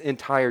this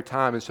entire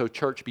time. And so,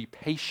 church, be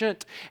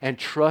patient and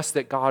trust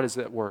that God is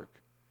at work.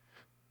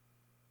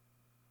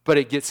 But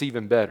it gets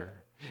even better.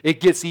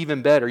 It gets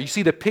even better. You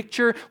see the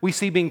picture we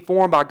see being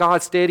formed by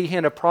God's steady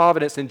hand of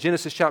providence in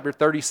Genesis chapter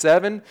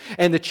 37,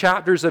 and the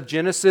chapters of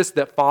Genesis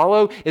that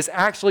follow is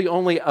actually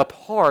only a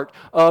part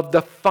of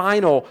the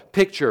final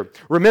picture.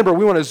 Remember,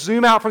 we want to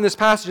zoom out from this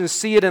passage and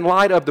see it in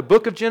light of the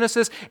book of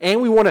Genesis,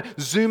 and we want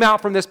to zoom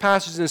out from this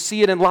passage and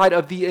see it in light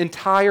of the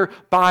entire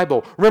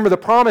Bible. Remember, the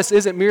promise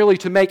isn't merely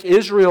to make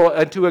Israel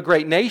into a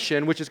great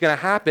nation, which is going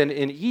to happen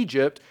in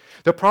Egypt.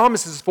 The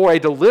promise is for a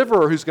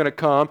deliverer who's going to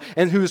come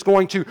and who's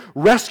going to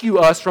rescue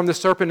us from the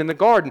serpent in the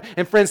garden.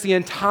 And friends, the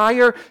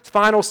entire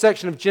final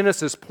section of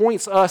Genesis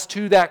points us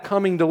to that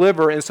coming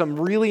deliverer in some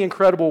really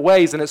incredible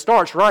ways. And it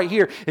starts right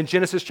here in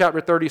Genesis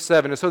chapter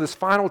 37. And so this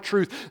final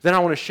truth that I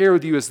want to share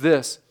with you is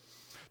this.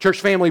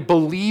 Church family,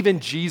 believe in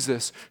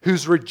Jesus,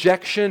 whose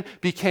rejection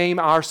became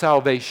our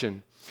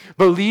salvation.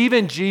 Believe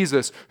in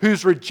Jesus,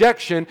 whose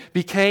rejection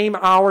became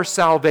our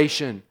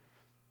salvation.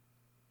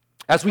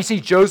 As we see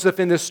Joseph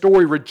in this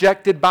story,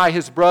 rejected by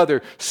his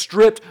brother,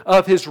 stripped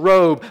of his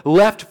robe,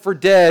 left for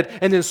dead,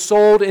 and then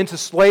sold into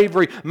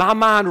slavery, my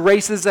mind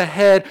races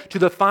ahead to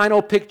the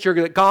final picture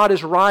that God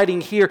is writing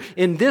here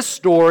in this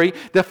story,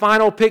 the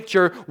final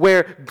picture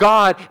where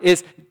God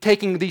is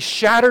taking these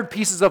shattered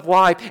pieces of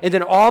life and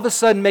then all of a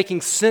sudden making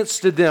sense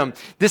to them.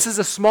 This is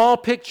a small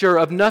picture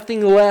of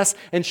nothing less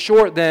and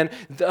short than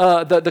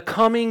the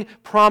coming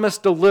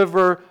promised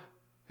deliverer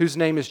whose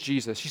name is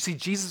Jesus. You see,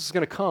 Jesus is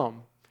going to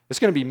come. It's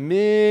going to be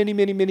many,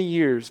 many, many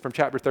years from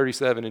chapter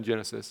 37 in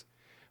Genesis.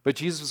 But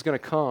Jesus was going to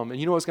come.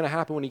 And you know what's going to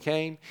happen when he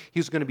came? He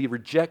was going to be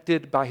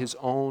rejected by his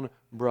own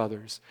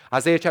brothers.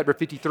 Isaiah chapter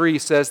 53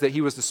 says that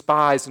he was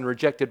despised and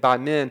rejected by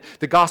men.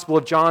 The Gospel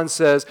of John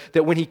says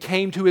that when he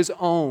came to his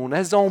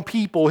own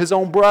people, his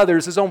own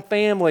brothers, his own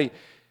family,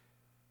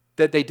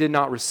 that they did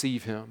not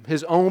receive him.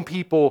 His own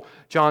people,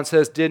 John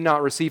says, did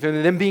not receive him.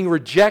 And then being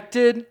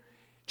rejected,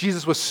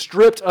 Jesus was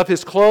stripped of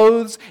his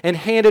clothes and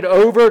handed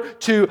over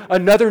to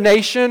another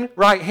nation,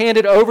 right?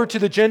 Handed over to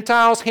the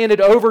Gentiles,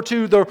 handed over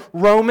to the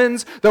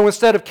Romans, though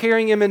instead of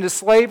carrying him into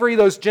slavery,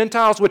 those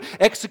Gentiles would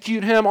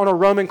execute him on a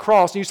Roman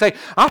cross. And you say,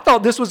 I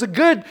thought this was a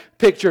good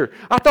picture.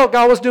 I thought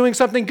God was doing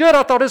something good.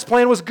 I thought his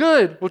plan was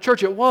good. Well,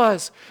 church, it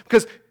was.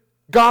 Because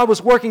God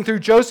was working through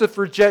Joseph's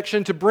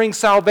rejection to bring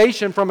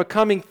salvation from a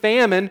coming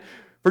famine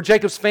for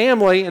Jacob's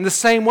family. In the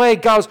same way,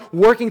 God was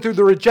working through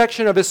the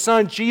rejection of his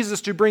son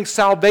Jesus to bring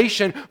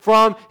salvation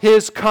from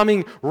his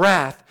coming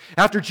wrath.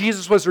 After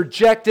Jesus was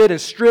rejected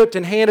and stripped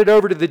and handed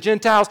over to the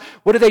Gentiles,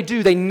 what did they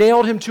do? They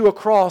nailed him to a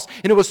cross.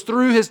 And it was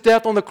through his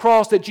death on the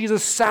cross that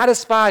Jesus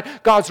satisfied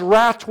God's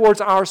wrath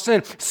towards our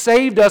sin,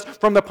 saved us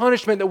from the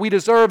punishment that we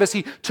deserve as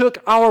he took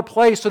our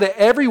place so that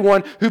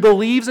everyone who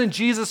believes in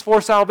Jesus for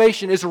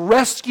salvation is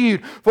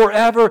rescued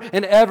forever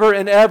and ever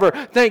and ever.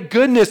 Thank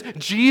goodness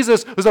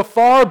Jesus was a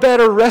far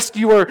better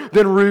rescuer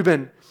than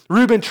Reuben.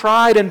 Reuben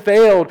tried and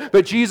failed,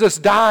 but Jesus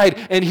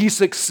died and he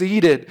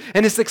succeeded.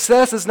 And his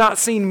success is not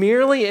seen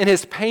merely in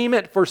his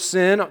payment for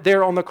sin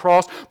there on the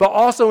cross, but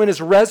also in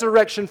his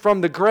resurrection from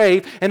the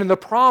grave and in the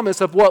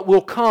promise of what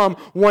will come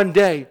one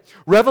day.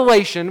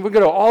 Revelation, we're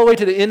going to go all the way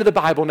to the end of the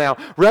Bible now.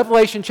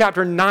 Revelation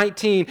chapter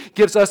 19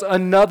 gives us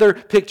another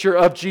picture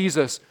of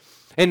Jesus.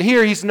 And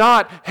here he's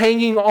not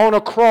hanging on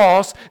a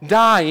cross,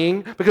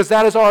 dying, because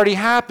that has already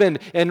happened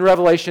in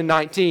Revelation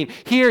 19.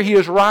 Here he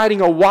is riding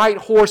a white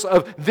horse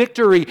of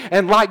victory,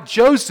 and like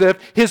Joseph,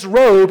 his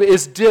robe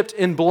is dipped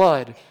in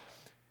blood.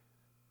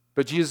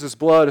 But Jesus'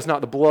 blood is not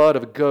the blood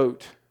of a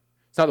goat.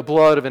 It's not the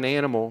blood of an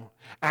animal.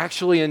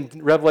 Actually, in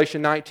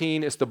Revelation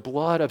 19, it's the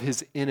blood of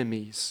his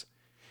enemies.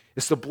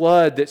 It's the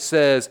blood that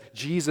says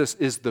Jesus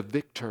is the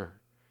victor.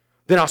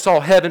 Then I saw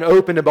heaven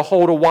open, and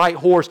behold, a white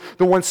horse.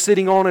 The one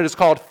sitting on it is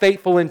called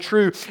Faithful and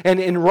True, and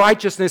in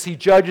righteousness he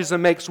judges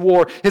and makes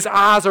war. His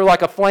eyes are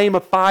like a flame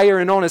of fire,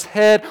 and on his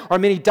head are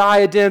many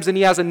diadems, and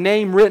he has a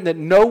name written that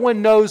no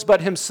one knows but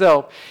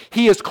himself.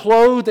 He is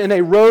clothed in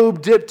a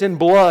robe dipped in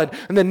blood,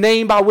 and the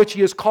name by which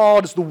he is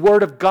called is the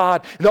Word of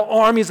God. And the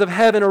armies of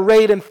heaven,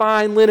 arrayed in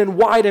fine linen,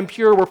 white and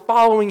pure, were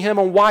following him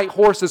on white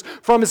horses.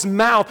 From his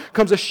mouth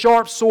comes a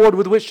sharp sword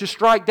with which to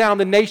strike down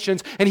the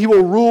nations, and he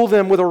will rule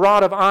them with a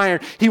rod of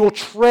iron. He will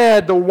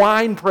tread the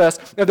winepress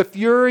of the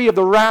fury of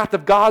the wrath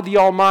of God the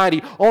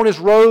Almighty. On his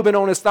robe and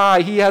on his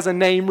thigh he has a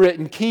name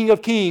written, King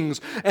of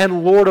Kings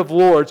and Lord of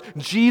Lords.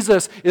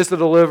 Jesus is the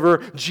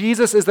deliverer.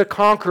 Jesus is the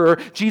conqueror.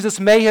 Jesus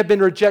may have been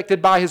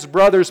rejected by his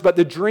brothers, but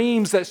the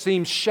dreams that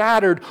seemed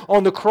shattered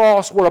on the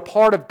cross were a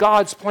part of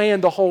God's plan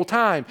the whole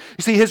time.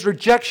 You see, his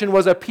rejection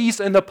was a piece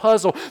in the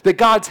puzzle that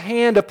God's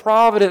hand of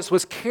providence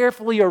was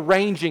carefully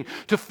arranging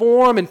to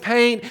form and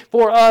paint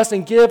for us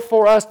and give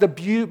for us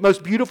the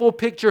most beautiful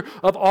picture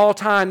of all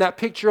time, that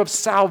picture of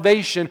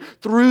salvation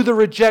through the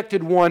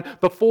rejected one,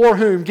 before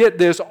whom, get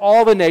this,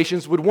 all the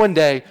nations would one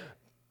day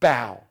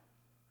bow.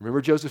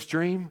 Remember Joseph's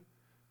dream?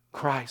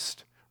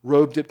 Christ,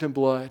 robe dipped in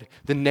blood,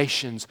 the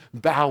nations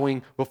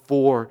bowing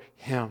before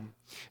him.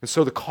 And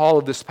so the call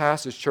of this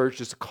passage,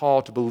 church, is a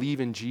call to believe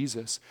in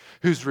Jesus,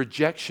 whose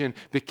rejection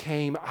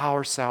became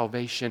our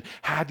salvation.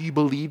 Have you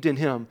believed in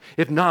him?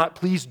 If not,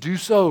 please do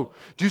so.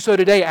 Do so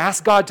today.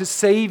 Ask God to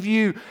save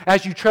you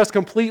as you trust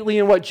completely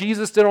in what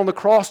Jesus did on the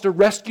cross to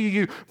rescue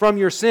you from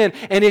your sin.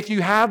 And if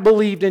you have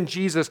believed in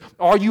Jesus,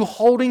 are you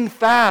holding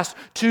fast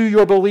to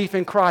your belief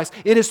in Christ?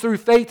 It is through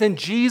faith in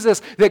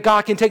Jesus that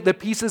God can take the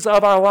pieces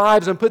of our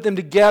lives and put them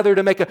together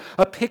to make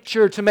a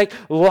picture, to make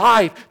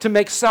life, to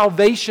make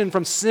salvation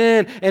from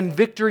sin and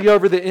victory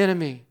over the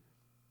enemy.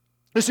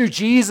 It's through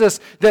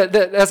Jesus that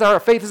as our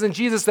faith is in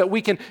Jesus that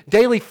we can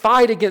daily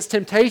fight against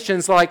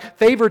temptations like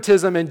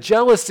favoritism and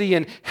jealousy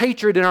and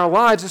hatred in our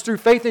lives. It's through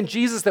faith in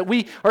Jesus that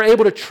we are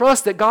able to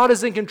trust that God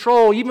is in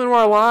control even when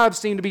our lives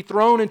seem to be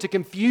thrown into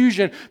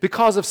confusion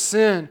because of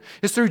sin.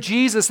 It's through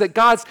Jesus that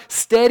God's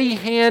steady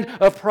hand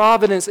of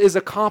providence is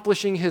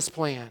accomplishing his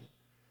plan.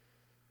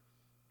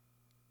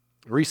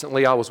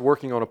 Recently, I was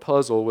working on a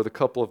puzzle with a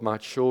couple of my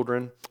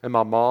children and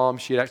my mom.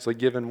 She had actually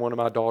given one of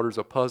my daughters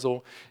a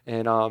puzzle.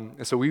 And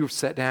so we were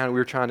sat down and we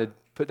were trying to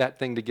put that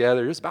thing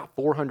together. It was about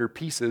 400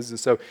 pieces. And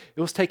so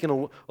it was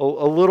taking a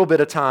little bit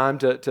of time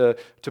to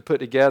put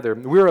together.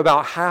 We were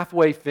about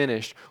halfway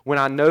finished when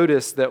I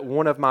noticed that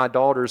one of my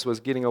daughters was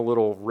getting a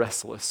little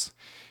restless.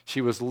 She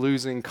was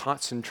losing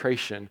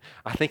concentration.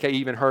 I think I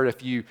even heard a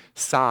few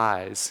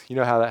sighs. You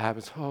know how that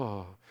happens?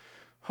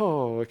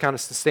 Kind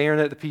of staring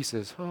at the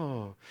pieces.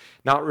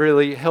 Not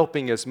really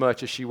helping as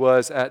much as she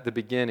was at the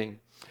beginning.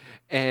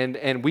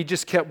 And we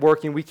just kept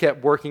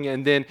working,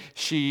 and then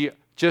she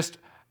just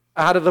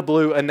out of the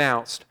blue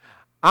announced,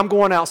 "I'm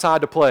going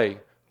outside to play.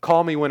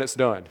 Call me when it's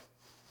done."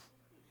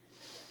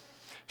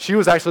 She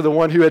was actually the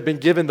one who had been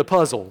given the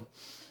puzzle.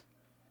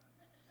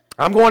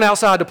 "I'm going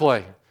outside to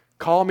play.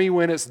 Call me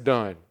when it's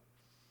done."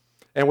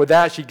 And with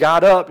that, she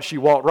got up, she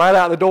walked right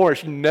out the door, and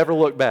she never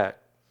looked back.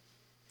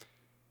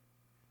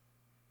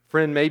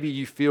 Friend, maybe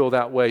you feel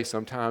that way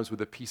sometimes with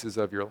the pieces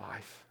of your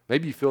life.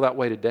 Maybe you feel that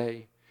way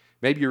today.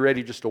 Maybe you're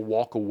ready just to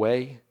walk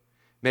away.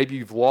 Maybe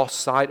you've lost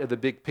sight of the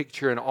big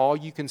picture and all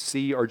you can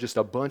see are just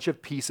a bunch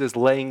of pieces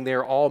laying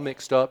there all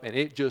mixed up and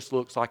it just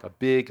looks like a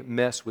big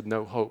mess with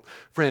no hope.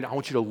 Friend, I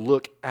want you to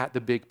look at the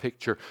big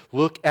picture.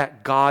 Look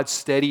at God's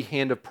steady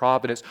hand of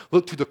providence.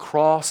 Look to the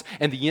cross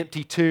and the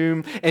empty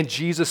tomb and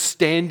Jesus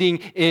standing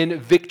in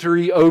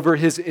victory over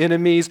his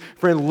enemies.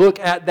 Friend, look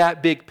at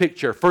that big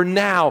picture. For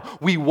now,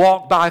 we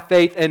walk by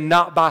faith and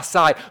not by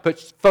sight.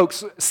 But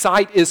folks,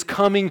 sight is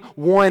coming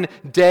one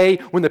day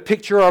when the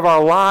picture of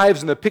our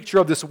lives and the picture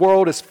of this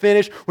world is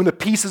finished, when the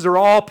pieces are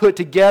all put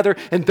together,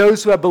 and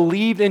those who have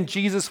believed in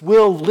Jesus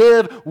will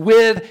live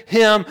with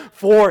him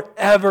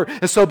forever.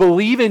 And so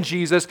believe in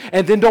Jesus,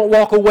 and then don't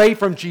walk away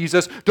from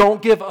Jesus.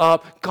 Don't give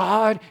up.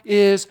 God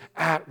is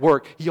at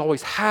work. He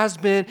always has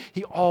been.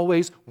 He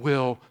always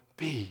will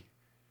be.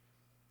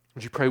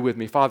 Would you pray with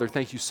me? Father,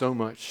 thank you so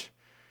much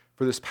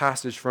for this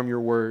passage from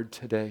your word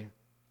today.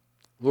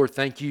 Lord,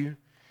 thank you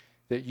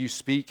that you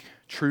speak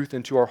truth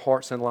into our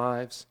hearts and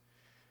lives.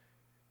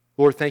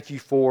 Lord, thank you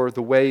for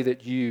the way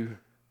that you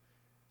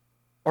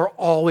are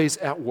always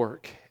at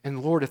work.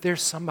 And Lord, if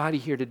there's somebody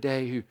here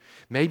today who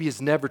maybe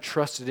has never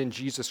trusted in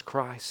Jesus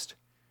Christ,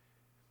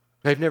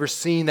 they've never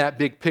seen that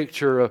big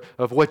picture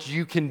of what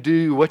you can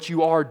do, what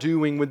you are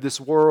doing with this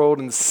world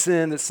and the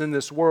sin that's in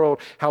this world,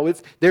 how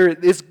it's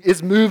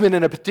moving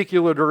in a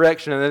particular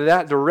direction, and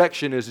that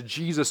direction is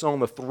Jesus on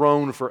the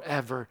throne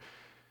forever,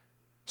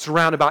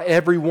 surrounded by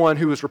everyone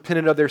who has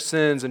repented of their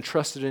sins and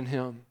trusted in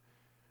him,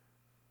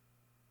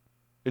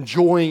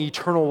 enjoying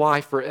eternal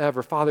life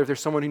forever. Father, if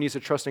there's someone who needs to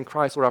trust in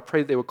Christ, Lord, I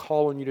pray that they would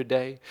call on you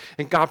today.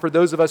 And God, for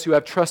those of us who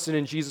have trusted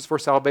in Jesus for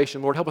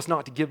salvation, Lord, help us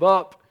not to give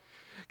up.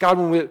 God,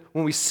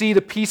 when we see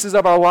the pieces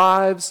of our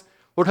lives,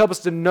 Lord, help us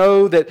to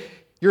know that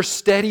your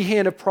steady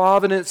hand of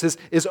providence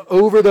is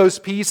over those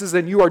pieces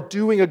and you are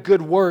doing a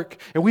good work.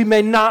 And we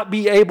may not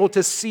be able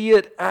to see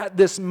it at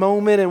this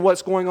moment and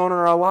what's going on in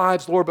our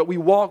lives, Lord, but we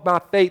walk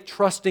by faith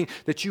trusting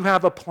that you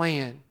have a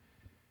plan.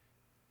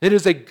 It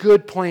is a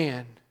good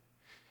plan.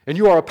 And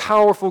you are a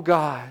powerful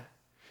God,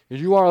 and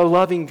you are a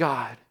loving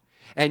God,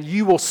 and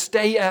you will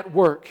stay at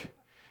work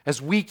as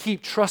we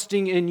keep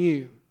trusting in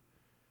you,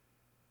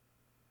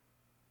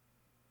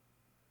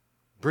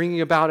 bringing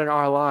about in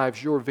our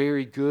lives your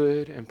very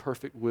good and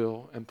perfect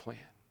will and plan.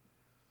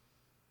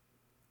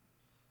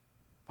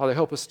 Father,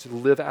 help us to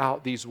live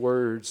out these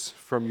words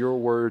from your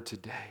word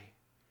today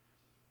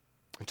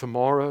and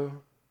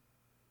tomorrow,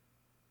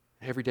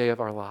 every day of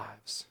our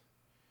lives.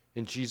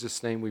 In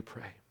Jesus' name we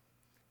pray.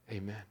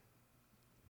 Amen.